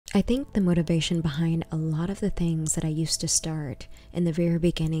I think the motivation behind a lot of the things that I used to start in the very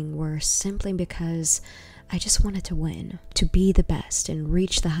beginning were simply because I just wanted to win, to be the best and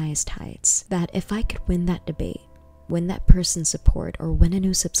reach the highest heights. That if I could win that debate, win that person's support, or win a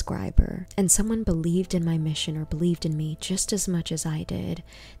new subscriber, and someone believed in my mission or believed in me just as much as I did,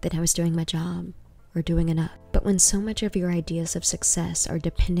 then I was doing my job or doing enough. But when so much of your ideas of success are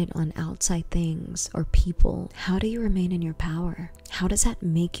dependent on outside things or people, how do you remain in your power? How does that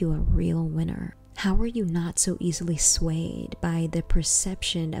make you a real winner? How are you not so easily swayed by the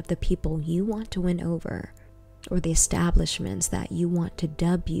perception of the people you want to win over, or the establishments that you want to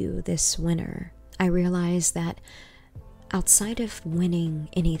dub you this winner? I realized that outside of winning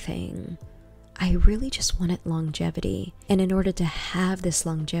anything, I really just wanted longevity. And in order to have this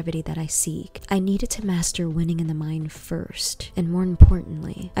longevity that I seek, I needed to master winning in the mind first. And more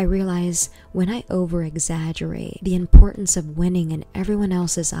importantly, I realized when I over-exaggerate the importance of winning in everyone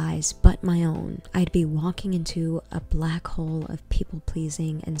else's eyes but my own, I'd be walking into a black hole of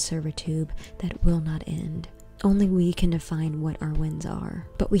people-pleasing and servitude that will not end. Only we can define what our wins are.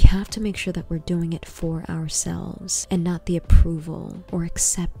 But we have to make sure that we're doing it for ourselves and not the approval or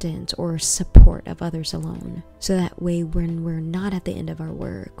acceptance or support of others alone. So that way, when we're not at the end of our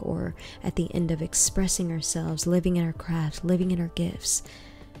work or at the end of expressing ourselves, living in our craft, living in our gifts,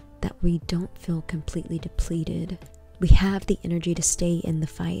 that we don't feel completely depleted. We have the energy to stay in the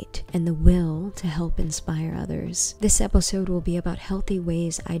fight and the will to help inspire others. This episode will be about healthy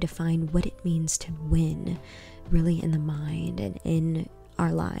ways I define what it means to win, really in the mind and in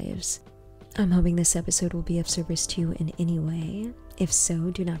our lives. I'm hoping this episode will be of service to you in any way. If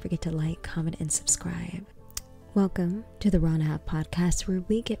so, do not forget to like, comment, and subscribe. Welcome to the Raw and Half podcast, where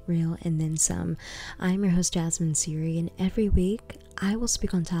we get real and then some. I'm your host, Jasmin.siri, and every week I will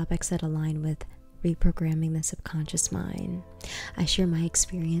speak on topics that align with reprogramming the subconscious mind. I share my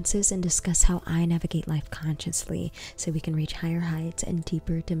experiences and discuss how I navigate life consciously so we can reach higher heights and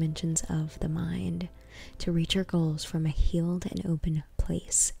deeper dimensions of the mind to reach our goals from a healed and open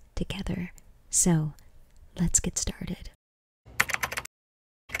place together. So, let's get started.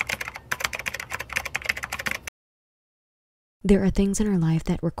 There are things in our life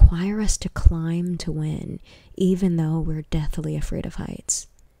that require us to climb to win, even though we're deathly afraid of heights.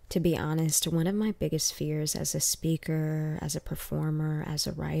 To be honest, one of my biggest fears as a speaker, as a performer, as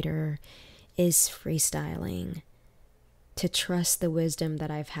a writer, is freestyling. To trust the wisdom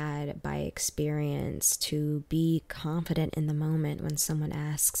that I've had by experience, to be confident in the moment when someone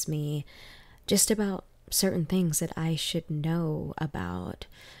asks me just about certain things that I should know about.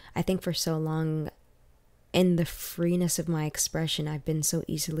 I think for so long, in the freeness of my expression, I've been so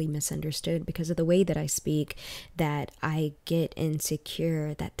easily misunderstood because of the way that I speak, that I get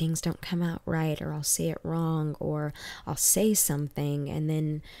insecure that things don't come out right, or I'll say it wrong, or I'll say something and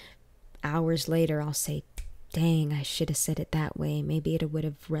then hours later I'll say, dang, I should have said it that way. Maybe it would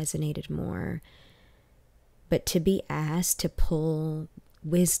have resonated more. But to be asked to pull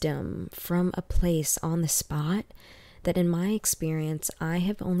wisdom from a place on the spot that in my experience I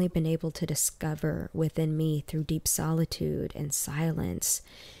have only been able to discover within me through deep solitude and silence,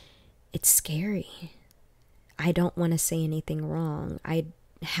 it's scary. I don't want to say anything wrong. I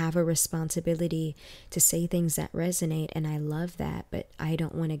have a responsibility to say things that resonate, and I love that, but I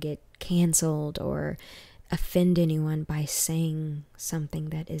don't want to get canceled or offend anyone by saying something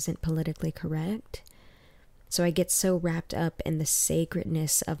that isn't politically correct. So I get so wrapped up in the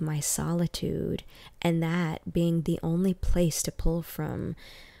sacredness of my solitude and that being the only place to pull from,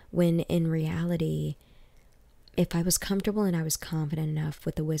 when in reality, if I was comfortable and I was confident enough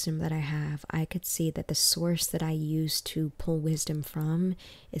with the wisdom that I have, I could see that the source that I use to pull wisdom from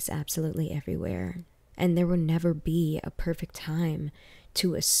is absolutely everywhere. And there will never be a perfect time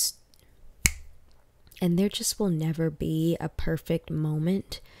and there just will never be a perfect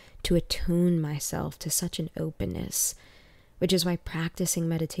moment to attune myself to such an openness, which is why practicing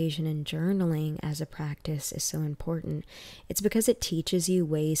meditation and journaling as a practice is so important. It's because it teaches you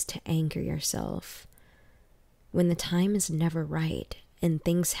ways to anchor yourself when the time is never right and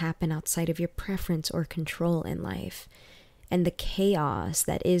things happen outside of your preference or control in life. And the chaos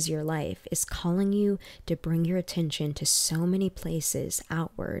that is your life is calling you to bring your attention to so many places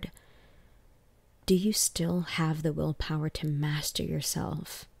outward. Do you still have the willpower to master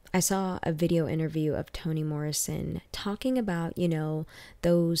yourself? I saw a video interview of Toni Morrison talking about,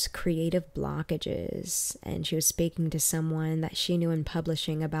 those creative blockages. And she was speaking to someone that she knew in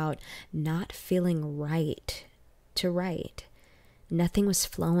publishing about not feeling right to write. Nothing was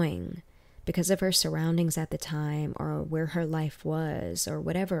flowing because of her surroundings at the time, or where her life was, or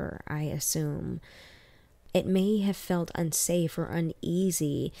whatever, I assume. It may have felt unsafe or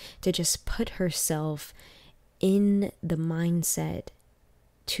uneasy to just put herself in the mindset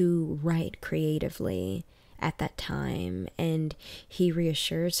to write creatively at that time. And he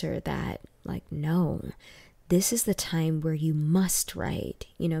reassures her that, like, no, this is the time where you must write,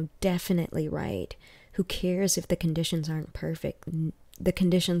 definitely write. Who cares if the conditions aren't perfect? The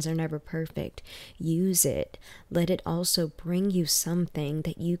conditions are never perfect. Use it. Let it also bring you something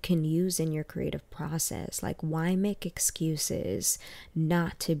that you can use in your creative process. Like, why make excuses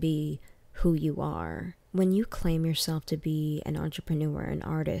not to be who you are? When you claim yourself to be an entrepreneur, an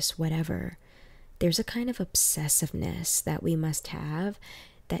artist, whatever, there's a kind of obsessiveness that we must have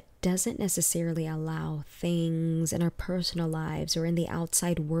that doesn't necessarily allow things in our personal lives or in the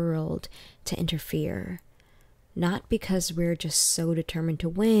outside world to interfere. Not because we're just so determined to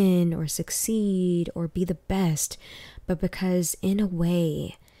win or succeed or be the best, but because in a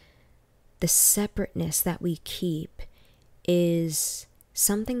way, the separateness that we keep is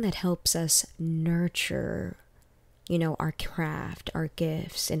something that helps us nurture, our craft, our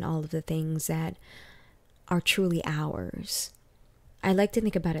gifts, and all of the things that are truly ours. I like to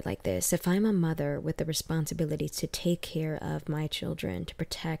think about it like this. If I'm a mother with the responsibility to take care of my children, to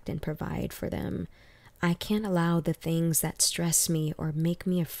protect and provide for them, I can't allow the things that stress me or make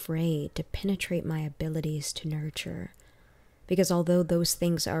me afraid to penetrate my abilities to nurture. Because although those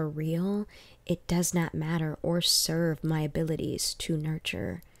things are real, it does not matter or serve my abilities to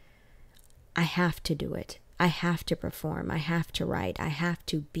nurture. I have to do it. I have to perform. I have to write. I have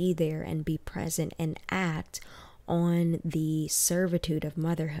to be there and be present and act on the servitude of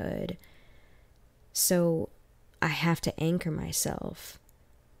motherhood. So I have to anchor myself.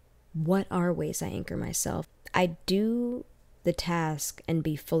 What are ways I anchor myself? I do the task and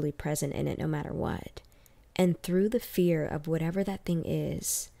be fully present in it no matter what. And through the fear of whatever that thing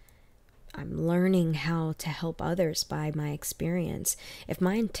is, I'm learning how to help others by my experience. If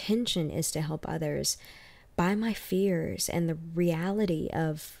my intention is to help others, by my fears and the reality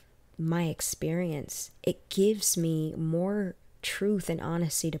of my experience, it gives me more truth and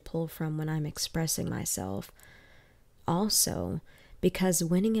honesty to pull from when I'm expressing myself. Also, because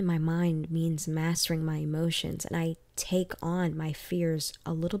winning in my mind means mastering my emotions, and I take on my fears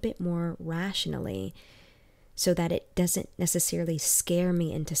a little bit more rationally so that it doesn't necessarily scare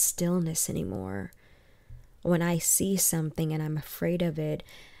me into stillness anymore. When I see something and I'm afraid of it,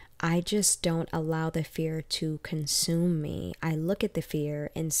 I just don't allow the fear to consume me. I look at the fear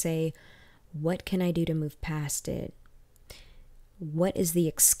and say, what can I do to move past it? What is the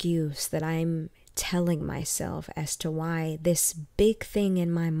excuse that I'm telling myself as to why this big thing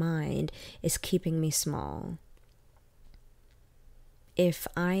in my mind is keeping me small? If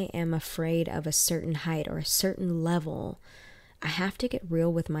I am afraid of a certain height or a certain level, I have to get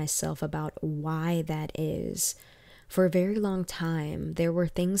real with myself about why that is. For a very long time, there were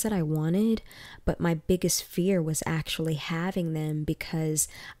things that I wanted, but my biggest fear was actually having them because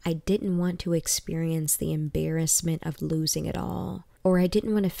I didn't want to experience the embarrassment of losing it all. Or I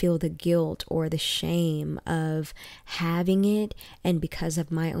didn't want to feel the guilt or the shame of having it, and because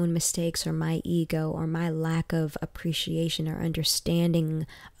of my own mistakes or my ego or my lack of appreciation or understanding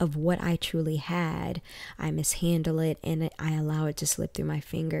of what I truly had, I mishandle it and I allow it to slip through my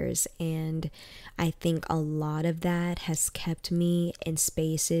fingers. And I think a lot of that has kept me in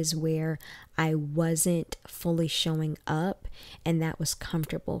spaces where I wasn't fully showing up, and that was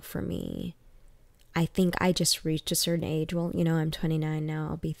comfortable for me. I think I just reached a certain age. Well, I'm 29 now.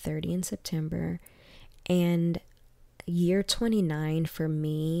 I'll be 30 in September. And year 29 for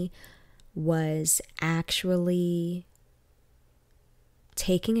me was actually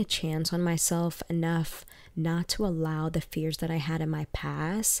taking a chance on myself enough not to allow the fears that I had in my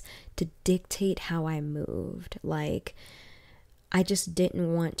past to dictate how I moved. Like, I just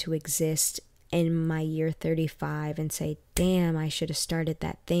didn't want to exist in my year 35 and say, damn, I should have started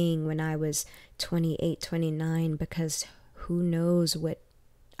that thing when I was 28, 29, because who knows what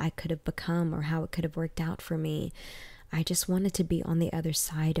I could have become or how it could have worked out for me. I just wanted to be on the other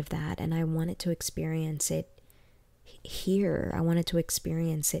side of that, and I wanted to experience it here. I wanted to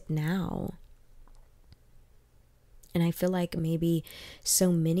experience it now. And I feel like maybe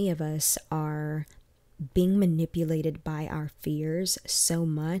so many of us are being manipulated by our fears so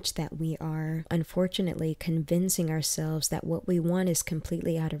much that we are unfortunately convincing ourselves that what we want is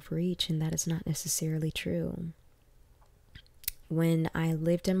completely out of reach, and that is not necessarily true. When I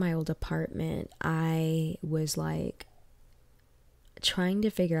lived in my old apartment, I was like trying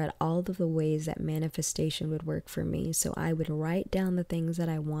to figure out all of the ways that manifestation would work for me. So I would write down the things that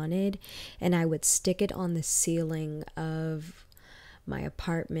I wanted, and I would stick it on the ceiling of my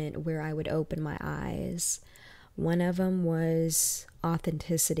apartment where I would open my eyes. One of them was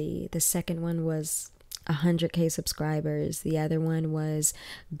authenticity. The second one was 100K subscribers. The other one was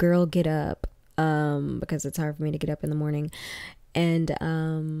girl get up, because it's hard for me to get up in the morning.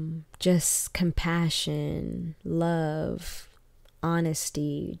 And just compassion, love,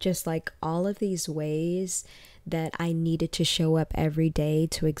 honesty, just like all of these ways that I needed to show up every day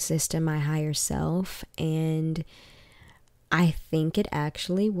to exist in my higher self. And I think it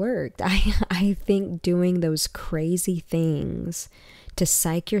actually worked. I think doing those crazy things to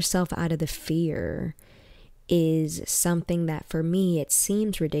psych yourself out of the fear is something that, for me, it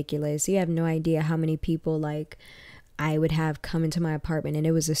seems ridiculous. You have no idea how many people like I would have come into my apartment, and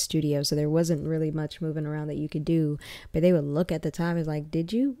it was a studio, so there wasn't really much moving around that you could do, but they would look at the time and like,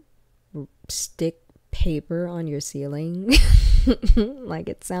 did you stick paper on your ceiling? Like,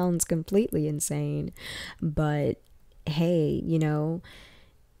 it sounds completely insane, but hey, you know,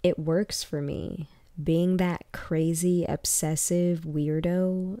 it works for me. Being that crazy, obsessive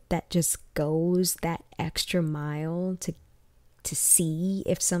weirdo that just goes that extra mile to see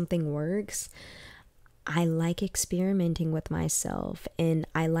if something works. I like experimenting with myself, and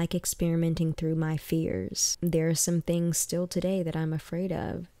I like experimenting through my fears. There are some things still today that I'm afraid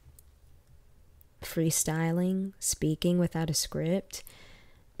of. Freestyling, speaking without a script,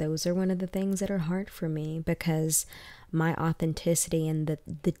 those are one of the things that are hard for me, because my authenticity and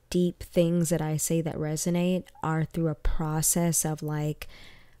the deep things that I say that resonate are through a process of like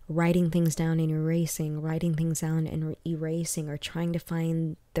writing things down and erasing, writing things down and erasing, or trying to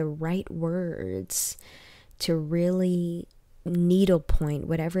find the right words to really needlepoint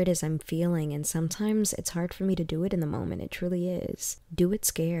whatever it is I'm feeling. And sometimes it's hard for me to do it in the moment. It truly is. Do it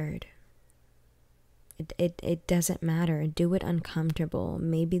scared. It doesn't matter. Do it uncomfortable.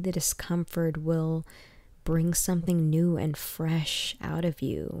 Maybe the discomfort will bring something new and fresh out of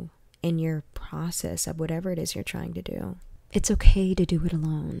you in your process of whatever it is you're trying to do. It's okay to do it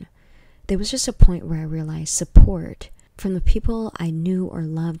alone. There was just a point where I realized support from the people I knew or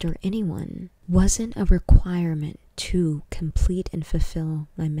loved or anyone wasn't a requirement to complete and fulfill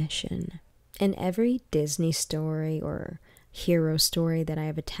my mission. In every Disney story or hero story that I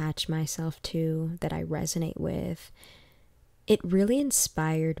have attached myself to, that I resonate with, it really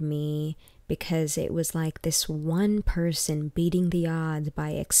inspired me, because it was like this one person beating the odds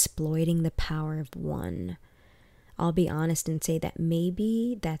by exploiting the power of one. I'll be honest and say that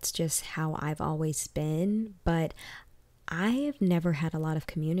maybe that's just how I've always been, but I have never had a lot of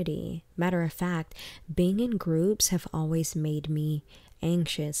community. Matter of fact, being in groups have always made me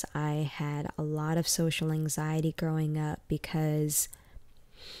anxious. I had a lot of social anxiety growing up, because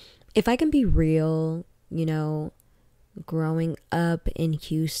if I can be real, you know, growing up in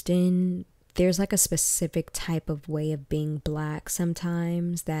Houston, there's like a specific type of way of being Black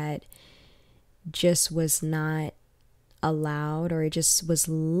sometimes that just was not allowed, or it just was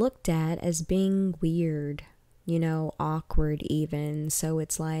looked at as being weird, you know, awkward even. So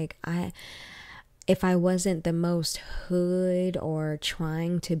it's like, if I wasn't the most hood or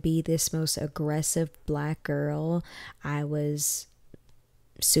trying to be this most aggressive Black girl, I was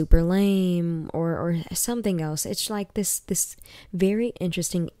super lame or something else. It's like this very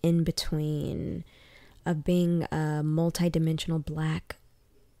interesting in between of being a multidimensional Black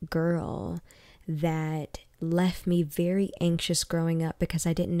girl that left me very anxious growing up, because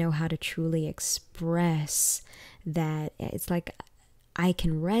I didn't know how to truly express that. It's like, I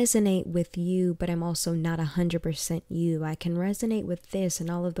can resonate with you, but I'm also not 100% you. I can resonate with this and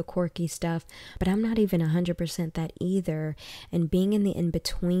all of the quirky stuff, but I'm not even 100% that either. And being in the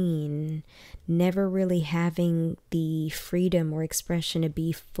in-between, never really having the freedom or expression to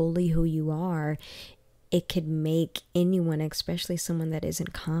be fully who you are, it could make anyone, especially someone that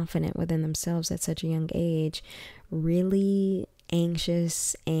isn't confident within themselves at such a young age, really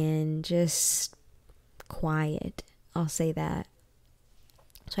anxious and just quiet. I'll say that.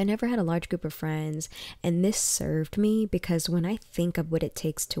 So I never had a large group of friends, and this served me, because when I think of what it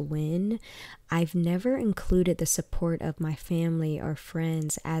takes to win, I've never included the support of my family or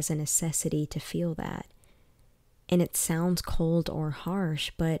friends as a necessity to feel that. And it sounds cold or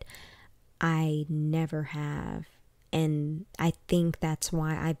harsh, but I never have. And I think that's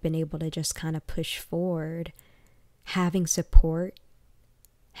why I've been able to just kind of push forward. Having support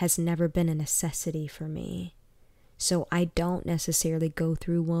has never been a necessity for me. So I don't necessarily go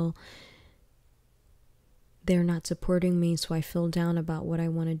through, well, they're not supporting me, so I feel down about what I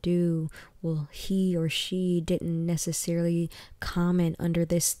want to do. Well, he or she didn't necessarily comment under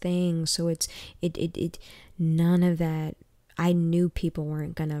this thing, so it none of that. I knew people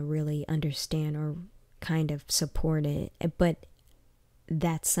weren't gonna really understand or kind of support it, but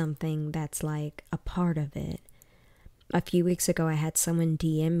that's something that's like a part of it. A few weeks ago, I had someone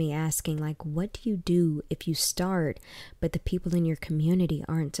DM me asking, like, what do you do if you start, but the people in your community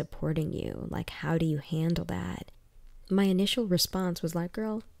aren't supporting you? Like, how do you handle that? My initial response was like,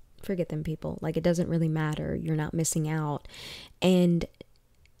 girl, forget them people. Like, it doesn't really matter. You're not missing out. And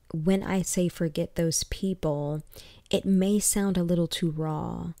when I say forget those people, it may sound a little too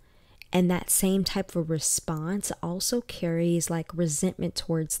raw. And that same type of response also carries like resentment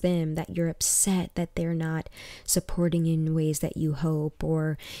towards them, that you're upset that they're not supporting you in ways that you hope,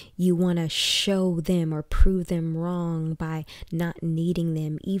 or you want to show them or prove them wrong by not needing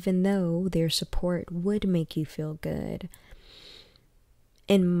them, even though their support would make you feel good.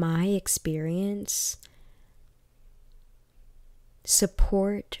 In my experience,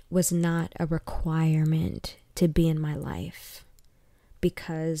 support was not a requirement to be in my life,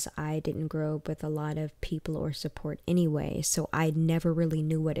 because I didn't grow up with a lot of people or support anyway. So I never really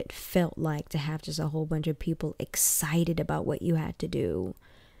knew what it felt like to have just a whole bunch of people excited about what you had to do.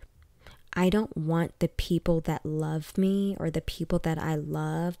 I don't want the people that love me or the people that I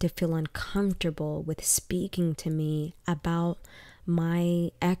love to feel uncomfortable with speaking to me about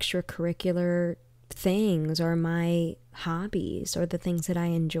my extracurricular things or my hobbies or the things that I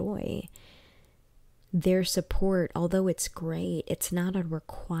enjoy. Their support, although it's great, it's not a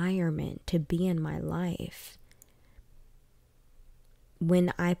requirement to be in my life.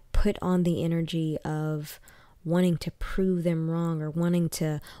 When I put on the energy of wanting to prove them wrong, or wanting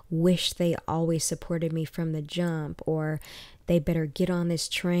to wish they always supported me from the jump, or they better get on this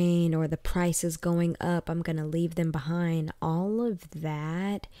train, or the price is going up, I'm going to leave them behind, all of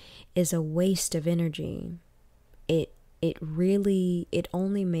that is a waste of energy. It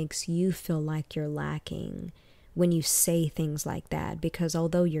only makes you feel like you're lacking when you say things like that, because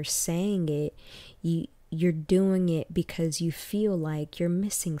although you're saying it, you're doing it because you feel like you're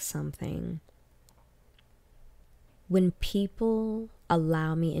missing something. When people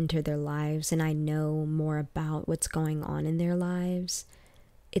allow me into their lives and I know more about what's going on in their lives,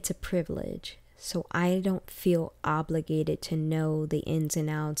 it's a privilege. So I don't feel obligated to know the ins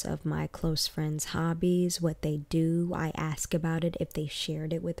and outs of my close friends' hobbies, what they do. I ask about it if they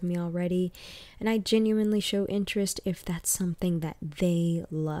shared it with me already. And I genuinely show interest if that's something that they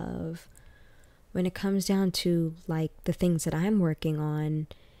love. When it comes down to like the things that I'm working on,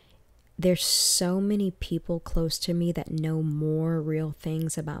 there's so many people close to me that know more real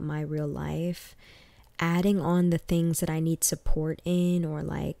things about my real life. Adding on the things that I need support in, or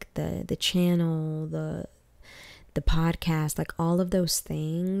like the channel, the podcast, like all of those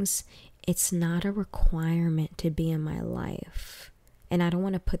things, it's not a requirement to be in my life. And I don't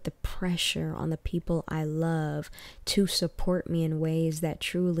want to put the pressure on the people I love to support me in ways that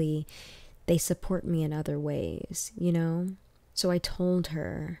truly they support me in other ways, you know? So I told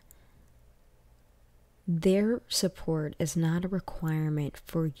her, their support is not a requirement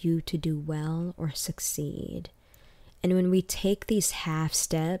for you to do well or succeed. And when we take these half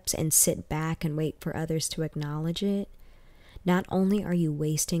steps and sit back and wait for others to acknowledge it, not only are you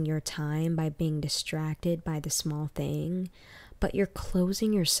wasting your time by being distracted by the small thing, but you're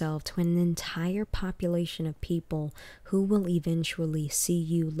closing yourself to an entire population of people who will eventually see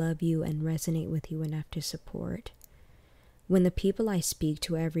you, love you, and resonate with you enough to support. When the people I speak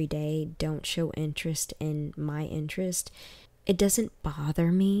to every day don't show interest in my interest, it doesn't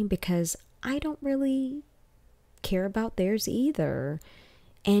bother me because I don't really care about theirs either.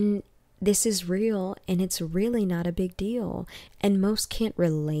 And this is real, and it's really not a big deal. And most can't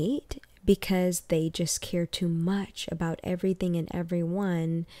relate because they just care too much about everything and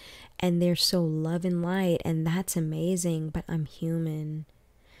everyone, and they're so love and light, and that's amazing. But I'm human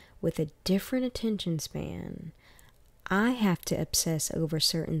with a different attention span. I have to obsess over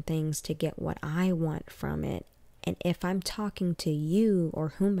certain things to get what I want from it. And if I'm talking to you or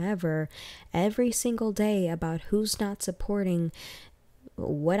whomever every single day about who's not supporting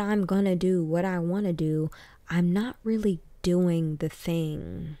what I'm gonna do, what I want to do, I'm not really doing the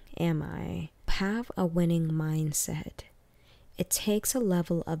thing, am I? Have a winning mindset. It takes a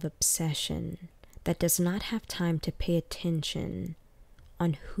level of obsession that does not have time to pay attention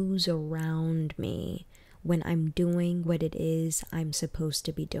on who's around me when I'm doing what it is I'm supposed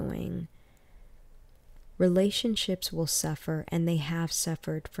to be doing. Relationships will suffer, and they have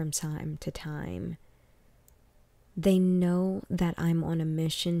suffered from time to time. They know that I'm on a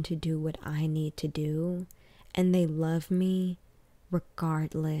mission to do what I need to do, and they love me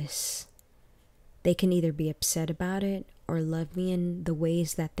regardless. They can either be upset about it or love me in the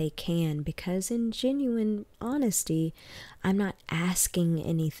ways that they can, because in genuine honesty, I'm not asking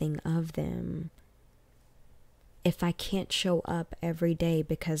anything of them. if I can't show up every day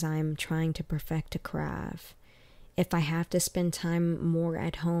because I'm trying to perfect a craft, if I have to spend time more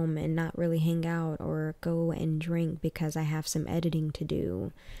at home and not really hang out or go and drink because I have some editing to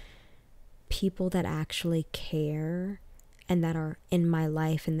do, people that actually care and that are in my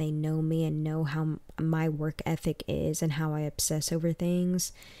life and they know me and know how my work ethic is and how I obsess over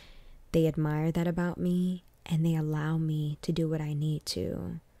things, they admire that about me and they allow me to do what I need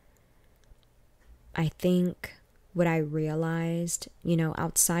to. I think what I realized,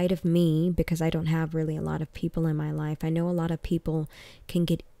 outside of me, because I don't have really a lot of people in my life, I know a lot of people can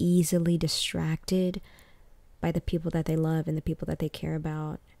get easily distracted by the people that they love and the people that they care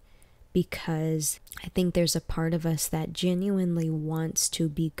about, because I think there's a part of us that genuinely wants to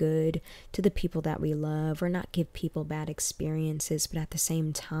be good to the people that we love or not give people bad experiences, but at the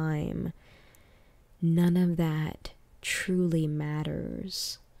same time, none of that truly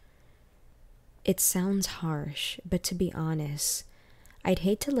matters. It sounds harsh, but to be honest, I'd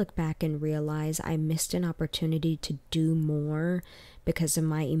hate to look back and realize I missed an opportunity to do more because of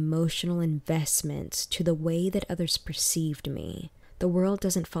my emotional investments to the way that others perceived me. The world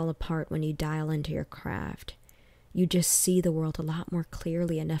doesn't fall apart when you dial into your craft. You just see the world a lot more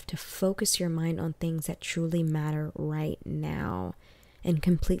clearly enough to focus your mind on things that truly matter right now and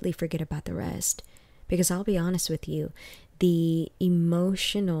completely forget about the rest. Because I'll be honest with you, the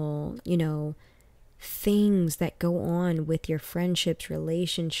emotional, things that go on with your friendships,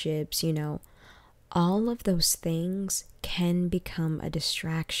 relationships, all of those things can become a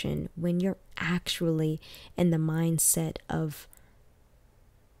distraction when you're actually in the mindset of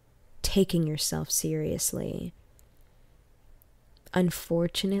taking yourself seriously.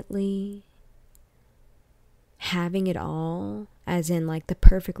 Unfortunately, having it all, as in like the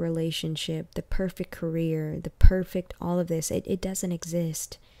perfect relationship, the perfect career, the perfect all of this, it doesn't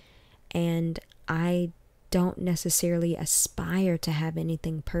exist. And I don't necessarily aspire to have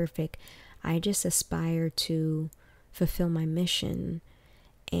anything perfect. I just aspire to fulfill my mission.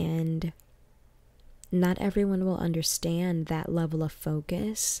 And not everyone will understand that level of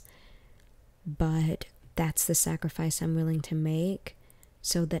focus, but that's the sacrifice I'm willing to make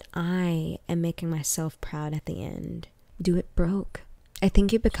so that I am making myself proud at the end. Do it broke. I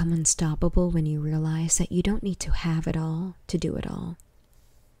think you become unstoppable when you realize that you don't need to have it all to do it all.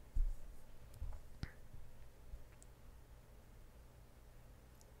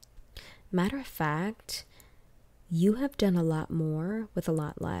 Matter of fact, you have done a lot more with a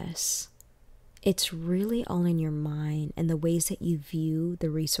lot less. It's really all in your mind and the ways that you view the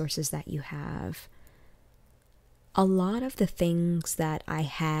resources that you have. A lot of the things that I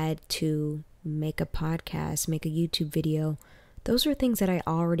had to make a podcast, make a YouTube video, those were things that I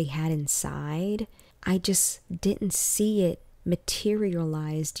already had inside. I just didn't see it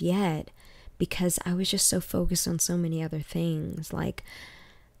materialized yet because I was just so focused on so many other things. Like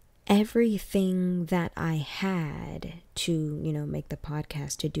everything that I had to, make the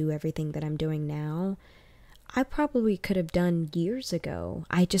podcast, to do everything that I'm doing now, I probably could have done years ago.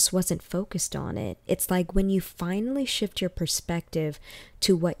 I just wasn't focused on it. It's like when you finally shift your perspective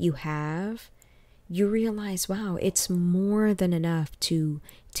to what you have, you realize, wow, it's more than enough to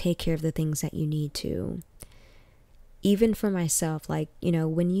take care of the things that you need to. Even for myself,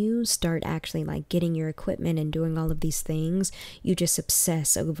 when you start actually getting your equipment and doing all of these things, you just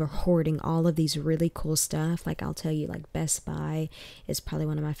obsess over hoarding all of these really cool stuff. I'll tell you, Best Buy is probably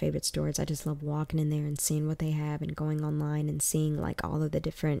one of my favorite stores. I just love walking in there and seeing what they have and going online and seeing all of the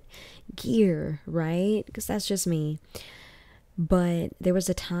different gear, right? Because that's just me. But there was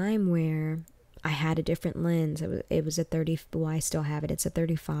a time where I had a different lens. It was a 30, well, I still have it. It's a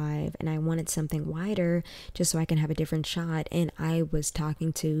 35, and I wanted something wider just so I can have a different shot. And I was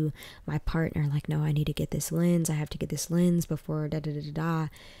talking to my partner, no, I need to get this lens. I have to get this lens before da-da-da-da-da.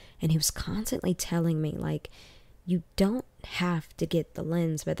 And he was constantly telling me, you don't have to get the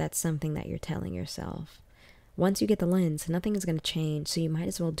lens, but that's something that you're telling yourself. Once you get the lens, nothing is going to change, so you might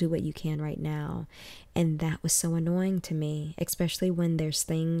as well do what you can right now. And that was so annoying to me, especially when there's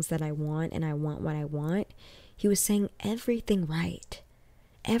things that I want and I want what I want. He was saying everything right,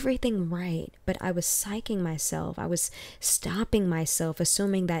 but I was psyching myself. I was stopping myself,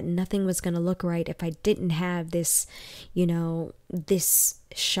 assuming that nothing was going to look right if I didn't have this, this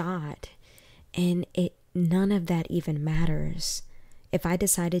shot. And none of that even matters. If I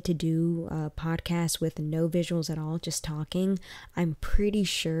decided to do a podcast with no visuals at all, just talking, I'm pretty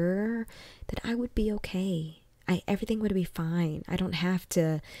sure that I would be okay. Everything would be fine. I don't have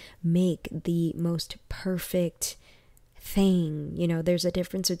to make the most perfect thing. There's a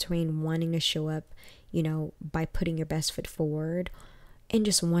difference between wanting to show up, by putting your best foot forward and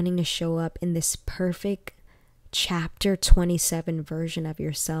just wanting to show up in this perfect chapter 27 version of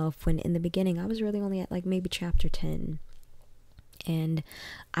yourself, when in the beginning I was really only at like maybe chapter 10. And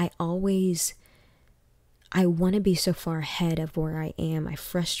I want to be so far ahead of where I am. I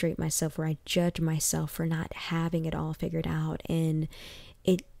frustrate myself, where I judge myself for not having it all figured out, and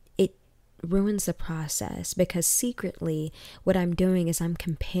it ruins the process, because secretly what I'm doing is I'm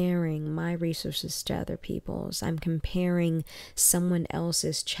comparing my resources to other people's. I'm comparing someone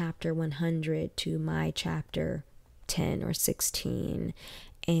else's chapter 100 to my chapter 10 or 16,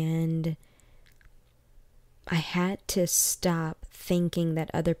 and I had to stop thinking that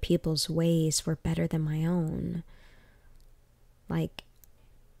other people's ways were better than my own. Like,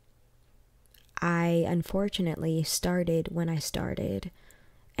 I unfortunately started when I started,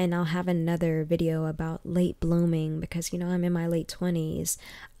 and I'll have another video about late blooming, because, I'm in my late 20s.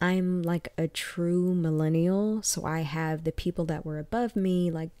 I'm like a true millennial, so I have the people that were above me,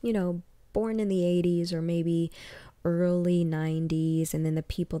 like, born in the 80s or maybe early 90s, and then the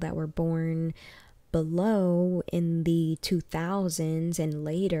people that were born below in the 2000s and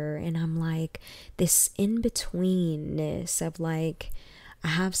later. And I'm like this in-betweenness of like, I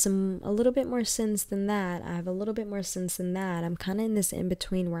have a little bit more sense than that. I have a little bit more sense than that. I'm kind of in this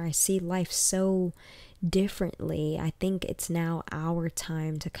in-between where I see life so differently. I think it's now our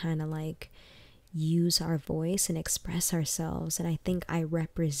time to kind of like use our voice and express ourselves. And I think I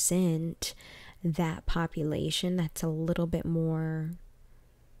represent that population that's a little bit more,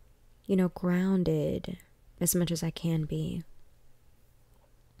 grounded as much as I can be.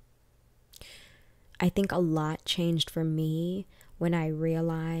 I think a lot changed for me when I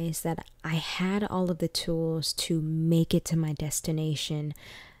realized that I had all of the tools to make it to my destination.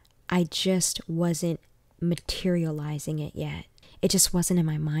 I just wasn't materializing it yet. It just wasn't in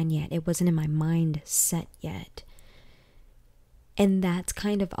my mind yet. It wasn't in my mindset yet. And that's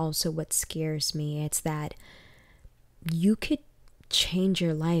kind of also what scares me. It's that you could change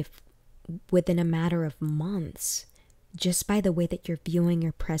your life within a matter of months just by the way that you're viewing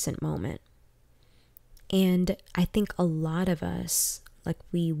your present moment. And I think a lot of us, like,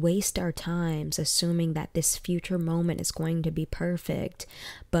 we waste our times assuming that this future moment is going to be perfect,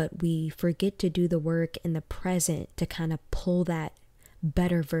 but we forget to do the work in the present to kind of pull that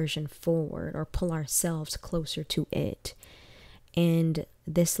better version forward or pull ourselves closer to it. And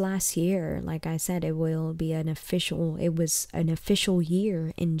this last year, like I said, it was an official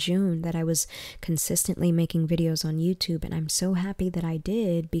year in June that I was consistently making videos on YouTube. And I'm so happy that I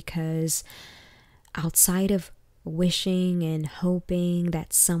did, because outside of wishing and hoping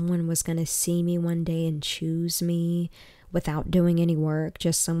that someone was going to see me one day and choose me without doing any work,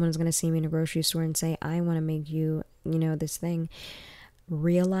 just someone's going to see me in a grocery store and say, I want to make you, this thing.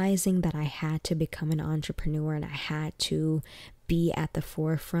 Realizing that I had to become an entrepreneur and I had to be at the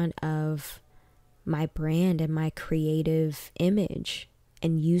forefront of my brand and my creative image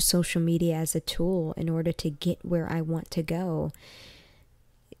and use social media as a tool in order to get where I want to go.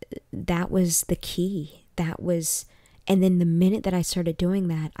 That was the key. And then the minute that I started doing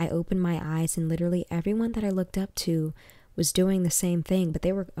that, I opened my eyes, and literally everyone that I looked up to was doing the same thing, but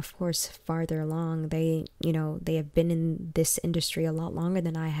they were, of course, farther along. They have been in this industry a lot longer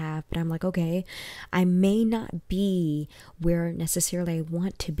than I have, but I'm like, okay, I may not be where necessarily I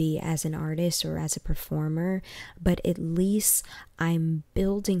want to be as an artist or as a performer, but at least I'm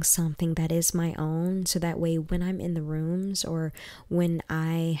building something that is my own, so that way when I'm in the rooms or when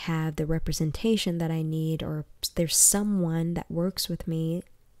I have the representation that I need, or there's someone that works with me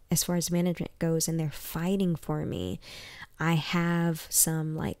as far as management goes and they're fighting for me, I have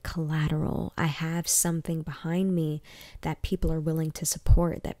some like collateral. I have something behind me that people are willing to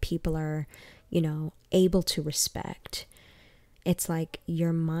support, that people are, able to respect. It's like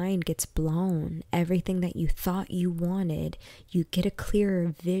your mind gets blown. Everything that you thought you wanted, you get a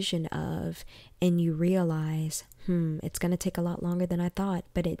clearer vision of, and you realize, it's going to take a lot longer than I thought,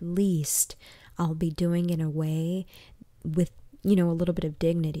 but at least I'll be doing it in a way with, a little bit of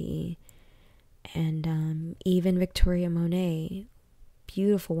dignity. And even Victoria Monet,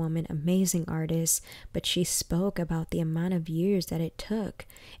 beautiful woman, amazing artist, but she spoke about the amount of years that it took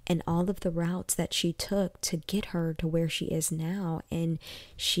and all of the routes that she took to get her to where she is now. And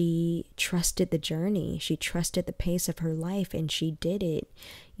she trusted the journey. She trusted the pace of her life, and she did it,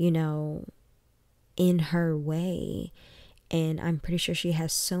 in her way. And I'm pretty sure she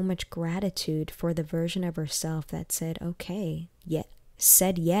has so much gratitude for the version of herself that said, okay,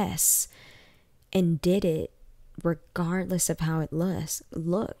 said yes, and did it regardless of how it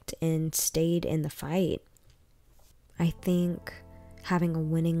looked, and stayed in the fight. I think having a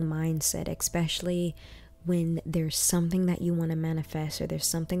winning mindset, especially when there's something that you want to manifest or there's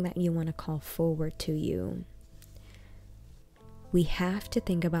something that you want to call forward to you, we have to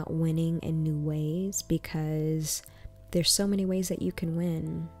think about winning in new ways, because there's so many ways that you can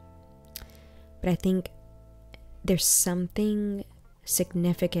win. But I think there's something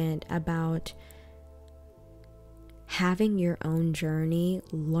significant about having your own journey,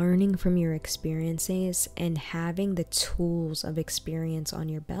 learning from your experiences, and having the tools of experience on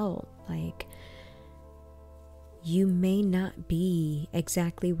your belt. Like, you may not be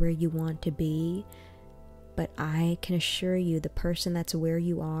exactly where you want to be, but I can assure you the person that's where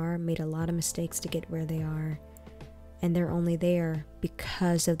you are made a lot of mistakes to get where they are. And they're only there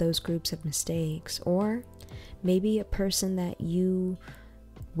because of those groups of mistakes. Or maybe a person that you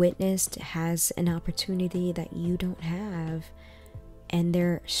witnessed has an opportunity that you don't have, and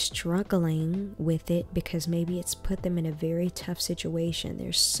they're struggling with it because maybe it's put them in a very tough situation.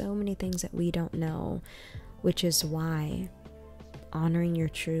 There's so many things that we don't know, which is why honoring your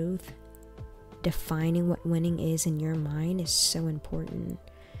truth, defining what winning is in your mind, is so important.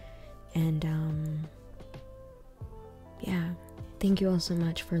 And yeah, thank you all so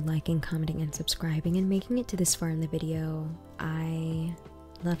much for liking, commenting, and subscribing, and making it to this far in the video. I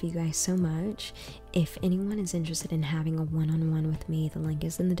love you guys so much. If anyone is interested in having a one-on-one with me, the link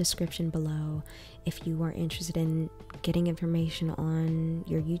is in the description below. If you are interested in getting information on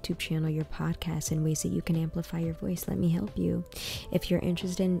your YouTube channel, your podcast, and ways that you can amplify your voice, let me help you. If you're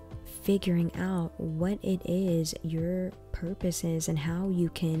interested in figuring out what it is your purpose is and how you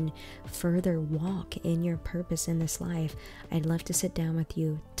can further walk in your purpose in this life, I'd love to sit down with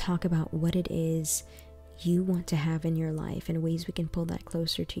you, talk about what it is you want to have in your life and ways we can pull that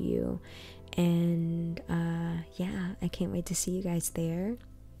closer to you. And yeah, I can't wait to see you guys there.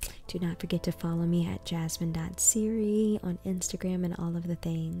 Do not forget to follow me at jasmin.siri on Instagram and all of the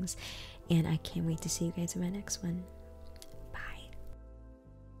things. And I can't wait to see you guys in my next one.